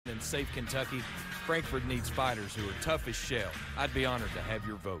and safe Kentucky, Frankfort needs fighters who are tough as shell. I'd be honored to have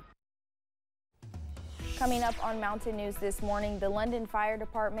your vote. Coming up on Mountain News this morning, the London Fire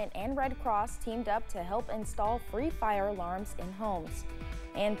Department and Red Cross teamed up to help install free fire alarms in homes.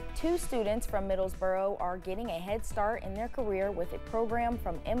 And 2 students from Middlesboro are getting a head start in their career with a program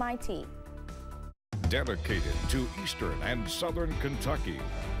from MIT. Dedicated to Eastern and Southern Kentucky,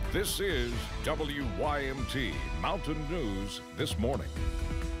 this is WYMT Mountain News This Morning.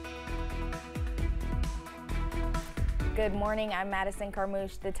 Good morning, I'm Madison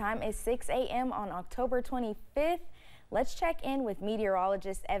Carmouche. The time is 6 a.m. on October 25th. Let's check in with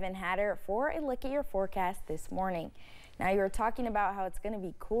meteorologist Evan Hatter for a look at your forecast this morning. Now, you were talking about how it's going to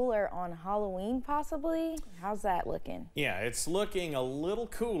be cooler on Halloween, possibly. How's that looking? Yeah, it's looking a little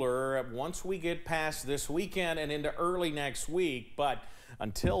cooler once we get past this weekend and into early next week. But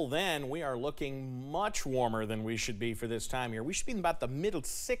until then, we are looking much warmer than we should be for this time here. We should be in about the middle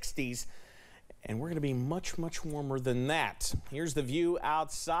 60s. And we're going to be much, much warmer than that. Here's the view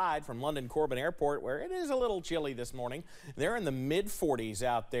outside from London Corbin Airport, where it is a little chilly this morning. They're in the mid-40s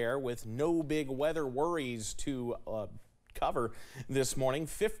out there with no big weather worries to cover this morning.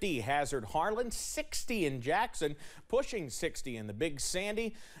 50 Hazard Harlan, 60 in Jackson, pushing 60 in the Big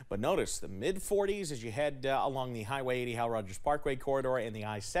Sandy. But notice the mid-40s as you head along the Highway 80 Hal Rogers Parkway corridor and the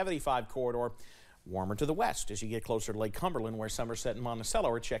I-75 corridor. Warmer to the west as you get closer to Lake Cumberland, where Somerset and Monticello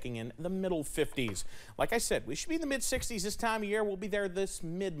are checking in the middle 50s. Like I said, we should be in the mid-60s this time of year. We'll be there this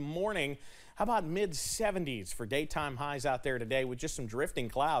mid-morning. How about mid-70s for daytime highs out there today with just some drifting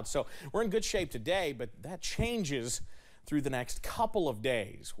clouds? So we're in good shape today, but that changes through the next couple of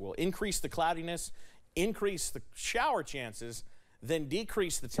days. We'll increase the cloudiness, increase the shower chances, then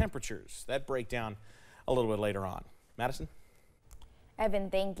decrease the temperatures. That breakdown a little bit later on. Madison?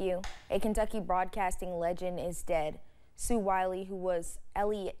 Evan, thank you. A Kentucky broadcasting legend is dead. Sue Wiley, who was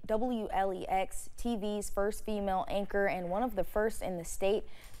WLEX TV's first female anchor and one of the first in the state,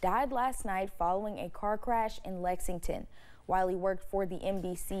 died last night following a car crash in Lexington. Wiley worked for the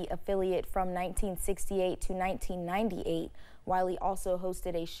NBC affiliate from 1968 to 1998. Wiley also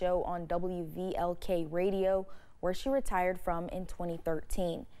hosted a show on WVLK Radio, where she retired from in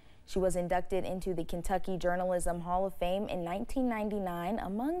 2013. She was inducted into the Kentucky Journalism Hall of Fame in 1999,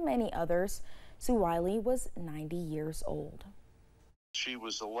 among many others. Sue Wiley was 90 years old. She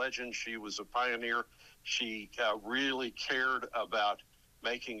was a legend. She was a pioneer. She really cared about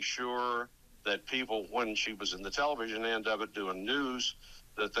making sure that people, when she was in the television end of it doing news,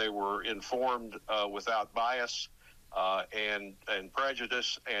 that they were informed without bias and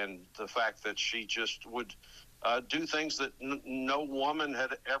prejudice, and the fact that she just would do things that no woman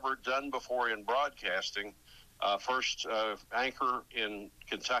had ever done before in broadcasting. First anchor in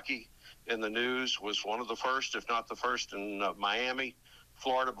Kentucky in the news, was one of the first, if not the first, in Miami,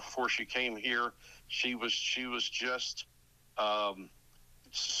 Florida, before she came here. She was just,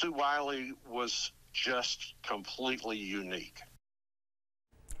 Sue Wiley was just completely unique.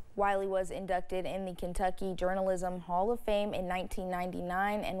 Wiley was inducted in the Kentucky Journalism Hall of Fame in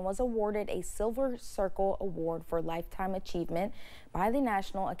 1999 and was awarded a Silver Circle Award for Lifetime Achievement by the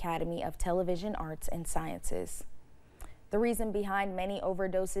National Academy of Television Arts and Sciences. The reason behind many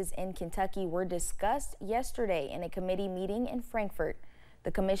overdoses in Kentucky were discussed yesterday in a committee meeting in Frankfort.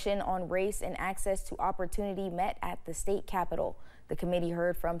 The Commission on Race and Access to Opportunity met at the state capitol. The committee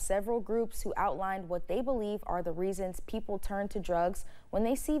heard from several groups who outlined what they believe are the reasons people turn to drugs when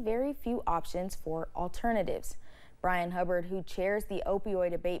they see very few options for alternatives. Brian Hubbard, who chairs the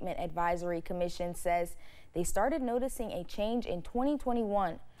Opioid Abatement Advisory Commission, says they started noticing a change in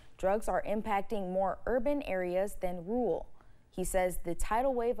 2021. Drugs are impacting more urban areas than rural. He says the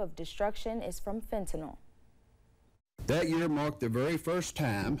tidal wave of destruction is from fentanyl. That year marked the very first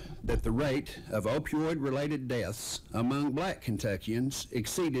time that the rate of opioid-related deaths among black Kentuckians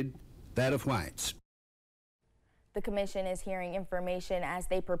exceeded that of whites. The commission is hearing information as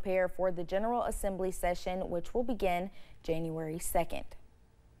they prepare for the General Assembly session, which will begin January 2nd.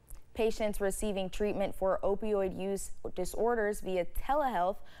 Patients receiving treatment for opioid use disorders via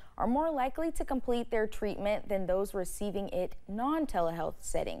telehealth are more likely to complete their treatment than those receiving it non-telehealth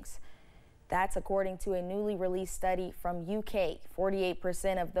settings. That's according to a newly released study from UK.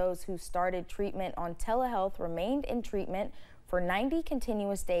 48% of those who started treatment on telehealth remained in treatment for 90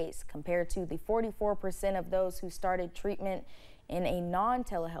 continuous days, compared to the 44% of those who started treatment in a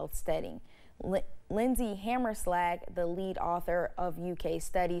non-telehealth setting. Lindsay Hammerslag, the lead author of UK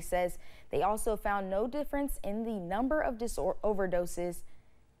study, says they also found no difference in the number of overdoses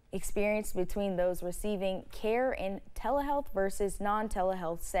experienced between those receiving care in telehealth versus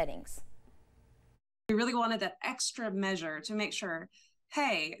non-telehealth settings. We really wanted that extra measure to make sure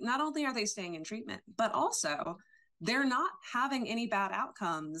hey, not only are they staying in treatment, but also they're not having any bad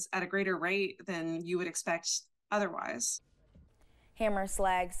outcomes at a greater rate than you would expect otherwise.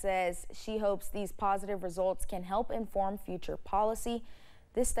 Hammerslag says she hopes these positive results can help inform future policy.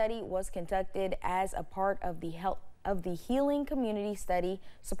 This study was conducted as a part of the Healing Community Study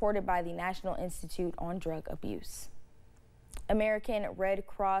supported by the National Institute on Drug Abuse. American Red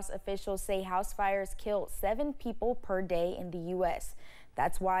Cross officials say house fires kill 7 people per day in the U.S.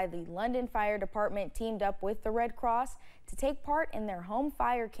 That's why the London Fire Department teamed up with the Red Cross to take part in their home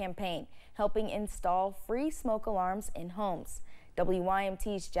fire campaign, helping install free smoke alarms in homes.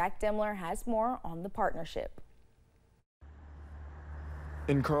 WYMT's Jack Demler has more on the partnership.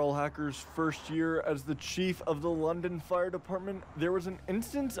 In Carl Hacker's first year as the chief of the London Fire Department, there was an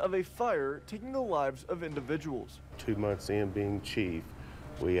instance of a fire taking the lives of individuals. 2 months in being chief,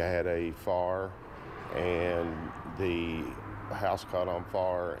 we had a fire and the house caught on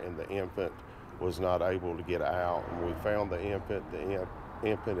fire and the infant was not able to get out. And we found the infant. The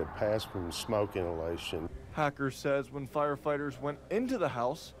infant had passed from smoke inhalation. Hacker says when firefighters went into the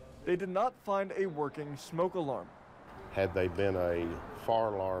house, they did not find a working smoke alarm. Had they been a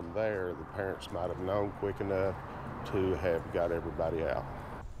fire alarm there, the parents might have known quick enough to have got everybody out.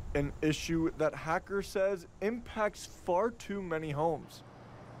 An issue that Hacker says impacts far too many homes.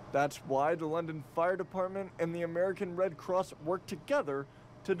 That's why the London Fire Department and the American Red Cross work together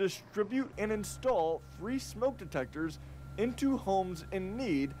to distribute and install free smoke detectors into homes in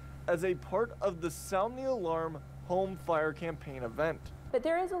need as a part of the Sound the Alarm Home Fire Campaign event. But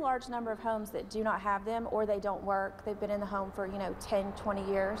there is a large number of homes that do not have them or they don't work. They've been in the home for 10,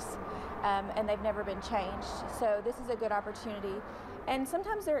 20 years and they've never been changed. So this is a good opportunity. And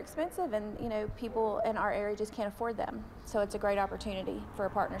sometimes they're expensive and people in our area just can't afford them. So it's a great opportunity for a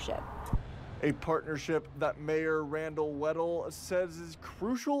partnership. A partnership that Mayor Randall Weddle says is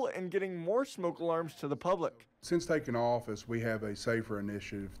crucial in getting more smoke alarms to the public. Since taking office, we have a safer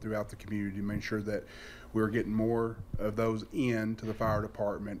initiative throughout the community to make sure that we're getting more of those into the fire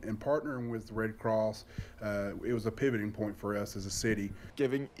department. And partnering with the Red Cross, it was a pivoting point for us as a city.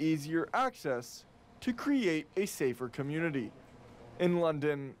 Giving easier access to create a safer community. In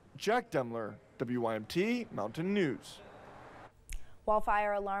London, Jack Demler, WYMT Mountain News. While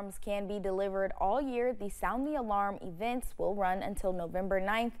fire alarms can be delivered all year, the Sound the Alarm events will run until November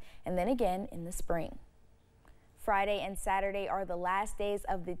 9th and then again in the spring. Friday and Saturday are the last days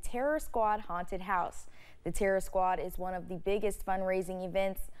of the Terror Squad Haunted House. The Terror Squad is one of the biggest fundraising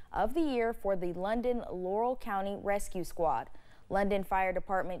events of the year for the London Laurel County Rescue Squad. London Fire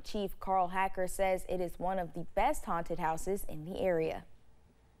Department Chief Carl Hacker says it is one of the best haunted houses in the area.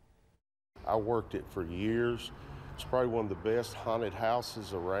 I worked it for years. It's probably one of the best haunted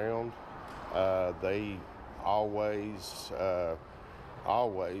houses around. They always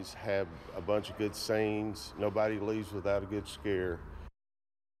have a bunch of good scenes. Nobody leaves without a good scare.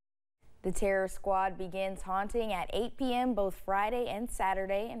 The Terror Squad begins haunting at 8 p.m. both Friday and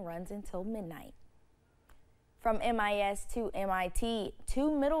Saturday and runs until midnight. From MIS to MIT, 2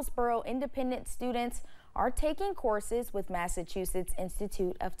 Middlesboro independent students are taking courses with Massachusetts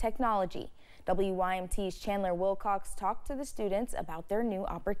Institute of Technology. WYMT's Chandler Wilcox talked to the students about their new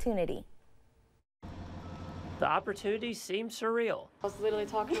opportunity. The opportunity seemed surreal. I was literally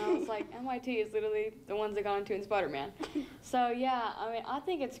talking, I was like, MIT is literally the ones that got into in Spider-Man. So yeah, I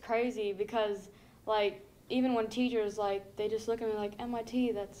think it's crazy because even when teachers they just look at me like,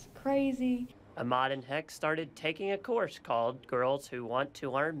 MIT, that's crazy. Ahmad and Heck started taking a course called Girls Who Want to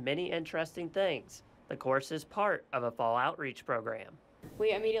Learn Many Interesting Things. The course is part of a fall outreach program.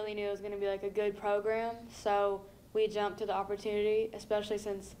 We immediately knew it was going to be a good program, so we jumped to the opportunity, especially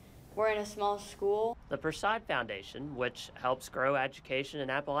since we're in a small school. The Prasad Foundation, which helps grow education in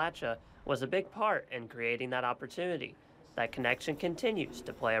Appalachia, was a big part in creating that opportunity. That connection continues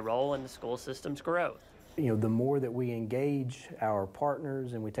to play a role in the school system's growth. The more that we engage our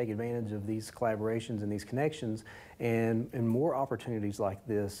partners and we take advantage of these collaborations and these connections and more opportunities like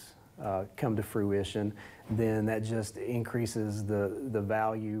this come to fruition, then that just increases the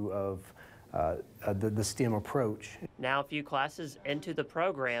value of the STEM approach. Now a few classes into the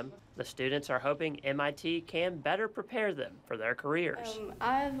program, the students are hoping MIT can better prepare them for their careers.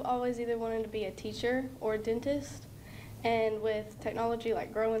 I've always either wanted to be a teacher or a dentist, and with technology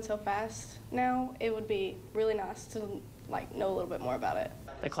growing so fast now, it would be really nice to know a little bit more about it.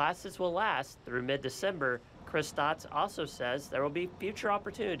 The classes will last through mid-December. Chris Stotts also says there will be future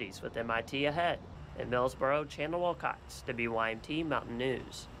opportunities with MIT ahead. In Millsboro, Chandler Wilcox, WYMT Mountain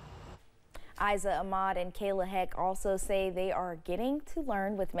News. Isa Ahmad and Kayla Heck also say they are getting to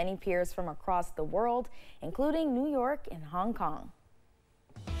learn with many peers from across the world, including New York and Hong Kong.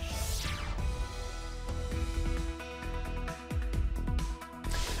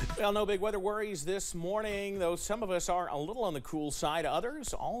 Well, no big weather worries this morning, though some of us are a little on the cool side.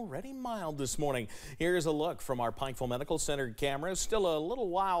 Others already mild this morning. Here's a look from our Pikeville Medical Center cameras. Still a little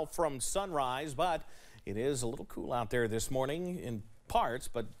while from sunrise, but it is a little cool out there this morning in parts,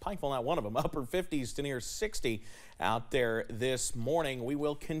 but Pikeville not one of them. Upper 50s to near 60 out there this morning. We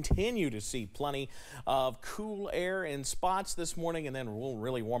will continue to see plenty of cool air in spots this morning, and then we'll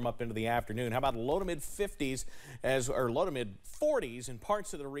really warm up into the afternoon. How about low to mid 50s or low to mid 40s in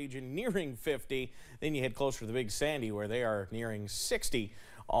parts of the region nearing 50. Then you head closer to the Big Sandy where they are nearing 60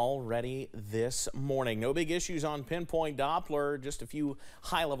 already this morning. No big issues on pinpoint Doppler, just a few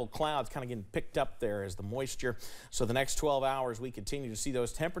high-level clouds kind of getting picked up there as the moisture. So the next 12 hours we continue to see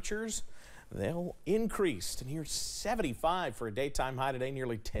those temperatures. They'll increase to near 75 for a daytime high today,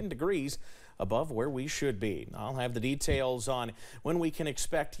 nearly 10 degrees above where we should be. I'll have the details on when we can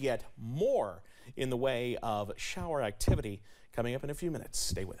expect yet more in the way of shower activity coming up in a few minutes.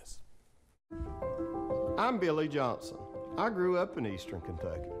 Stay with us. I'm Billy Johnson. I grew up in Eastern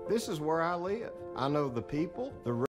Kentucky. This is where I live. I know the people, the